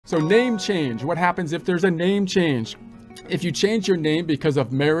So name change. What happens if there's a name change? If you change your name because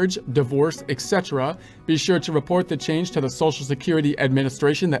of marriage, divorce, etc., be sure to report the change to the Social Security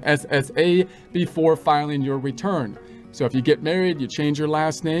Administration, the SSA, before filing your return. So if you get married, you change your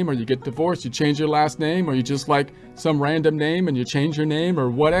last name, or you get divorced, you change your last name, or you just like some random name and you change your name or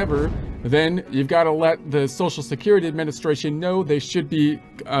whatever, then you've got to let the Social Security Administration know. They should be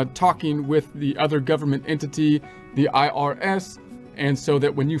talking with the other government entity, the IRS, and so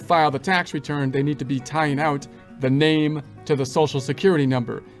that when you file the tax return, they need to be tying out the name to the Social Security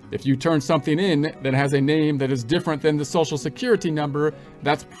number. If you turn something in that has a name that is different than the Social Security number,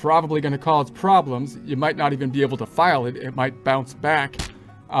 that's probably going to cause problems. You might not even be able to file it. It might bounce back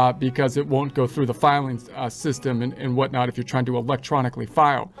because it won't go through the filing system and whatnot if you're trying to electronically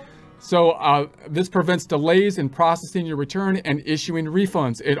file. So this prevents delays in processing your return and issuing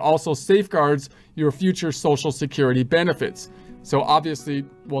refunds. It also safeguards your future Social Security benefits. So obviously,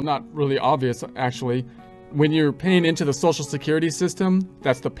 well, not really obvious actually, when you're paying into the Social Security system,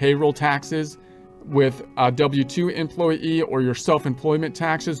 that's the payroll taxes with a W-2 employee or your self-employment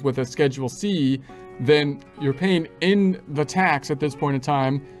taxes with a Schedule C, then you're paying in the tax at this point in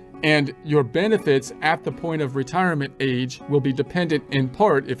time, and your benefits at the point of retirement age will be dependent in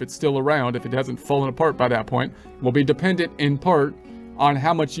part, if it's still around, if it hasn't fallen apart by that point, will be dependent in part on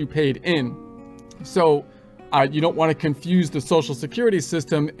how much you paid in. So you don't want to confuse the Social Security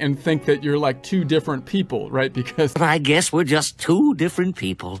system and think that you're like two different people, right? Because I guess we're just two different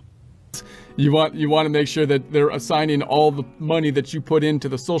people. You want to make sure that they're assigning all the money that you put into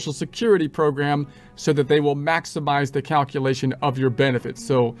the Social Security program so that they will maximize the calculation of your benefits.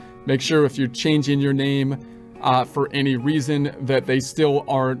 So make sure if you're changing your name for any reason that they still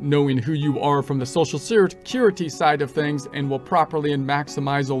are knowing who you are from the Social Security side of things and will properly and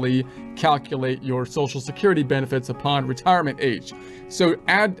maximally calculate your Social Security benefits upon retirement age. So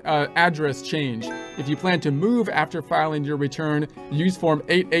address change. If you plan to move after filing your return, use Form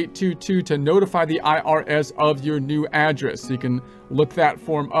 8822 to notify the IRS of your new address. So you can look that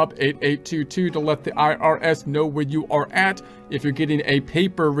form up, 8822, to let the IRS know where you are at. If you're getting a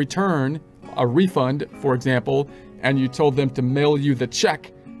paper return, a refund, for example, and you told them to mail you the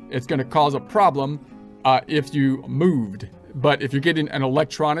check, it's going to cause a problem if you moved. But if you're getting an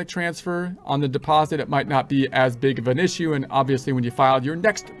electronic transfer on the deposit, it might not be as big of an issue. And obviously, when you file your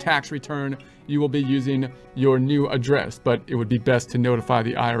next tax return, you will be using your new address. But it would be best to notify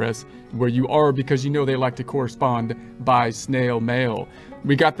the IRS where you are, because you know they like to correspond by snail mail.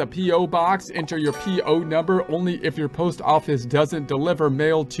 We got the P.O. box. Enter your P.O. number only if your post office doesn't deliver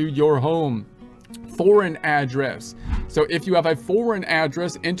mail to your home. Foreign address. So if you have a foreign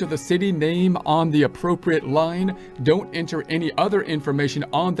address, enter the city name on the appropriate line. Don't enter any other information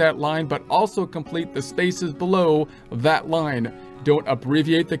on that line, but also complete the spaces below that line. Don't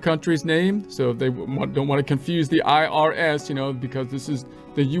abbreviate the country's name. So they don't want to confuse the IRS, you know, because this is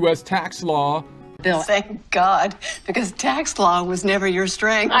the U.S. tax law. Bill, thank God, because tax law was never your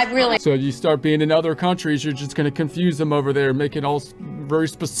strength. So you start being in other countries, you're just going to confuse them over there, make it all very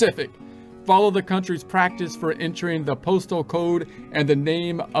specific. Follow the country's practice for entering the postal code and the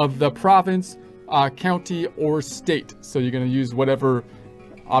name of the province, county, or state. So you're going to use whatever,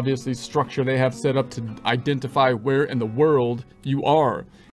 obviously, structure they have set up to identify where in the world you are.